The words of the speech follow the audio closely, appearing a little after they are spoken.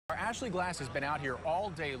Ashley Glass has been out here all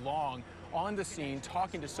day long on the scene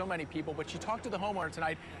talking to so many people, but she talked to the homeowner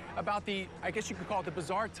tonight about the, I guess you could call it the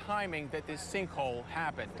bizarre timing that this sinkhole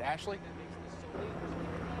happened. Ashley?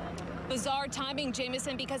 Bizarre timing,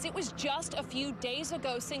 Jameson, because it was just a few days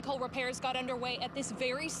ago sinkhole repairs got underway at this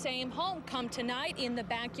very same home. Come tonight in the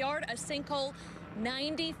backyard, a sinkhole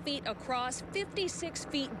 90 feet across, 56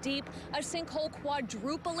 feet deep, a sinkhole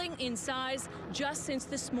quadrupling in size just since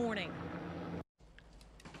this morning.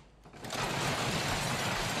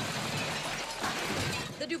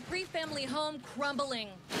 The Dupree family home crumbling.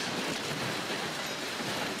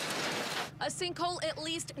 A sinkhole at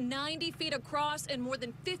least 90 feet across and more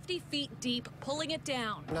than 50 feet deep, pulling it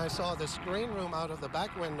down. And I saw the screen room out of the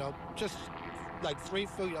back window, just like 3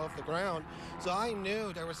 feet off the ground. So I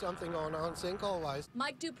knew there was something going on sinkhole-wise.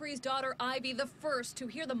 Mike Dupree's daughter, Ivy, the first to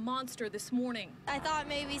hear the monster this morning. I thought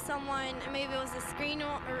maybe it was the screen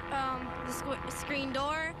or the screen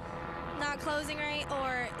door not closing right,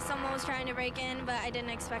 or someone was trying to break in, but I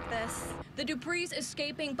didn't expect this. The Duprees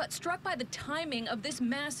escaping, but struck by the timing of this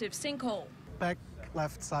massive sinkhole. Back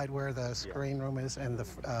left side where the screen room is and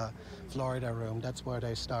the Florida room, that's where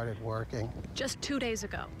they started working. Just 2 days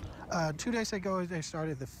ago. 2 days ago, they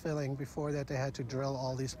started the filling. Before that, they had to drill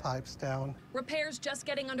all these pipes down. Repairs just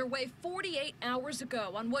getting underway 48 hours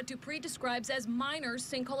ago on what Dupree describes as minor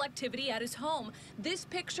sinkhole activity at his home. This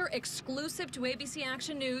picture exclusive to ABC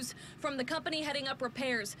Action News from the company heading up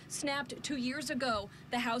repairs, snapped 2 years ago.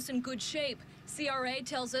 The house in good shape. CRA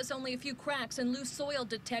tells us only a few cracks and loose soil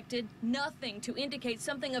detected. Nothing to indicate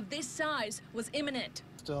something of this size was imminent.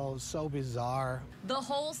 Still so bizarre. The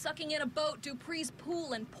hole sucking in a boat, Dupree's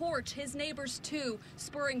pool and porch, his neighbors too,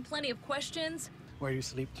 spurring plenty of questions. Where you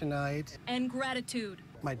sleep tonight? And gratitude.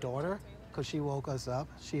 My daughter, because she woke us up,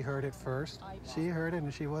 she heard it first. She heard it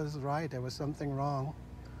and she was right, there was something wrong.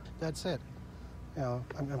 That's it. You know,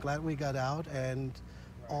 I'm glad we got out, and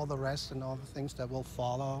all the rest and all the things that will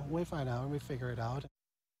follow, we find out and we figure it out.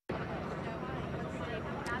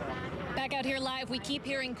 Back out here live, we keep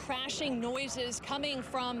hearing crashing noises coming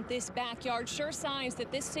from this backyard. Sure signs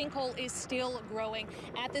that this sinkhole is still growing.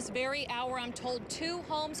 At this very hour, I'm told 2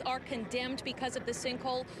 homes are condemned because of the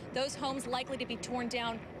sinkhole. Those homes likely to be torn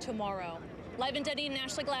down tomorrow. Live in Dunedin,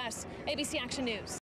 Ashley Glass, ABC Action News.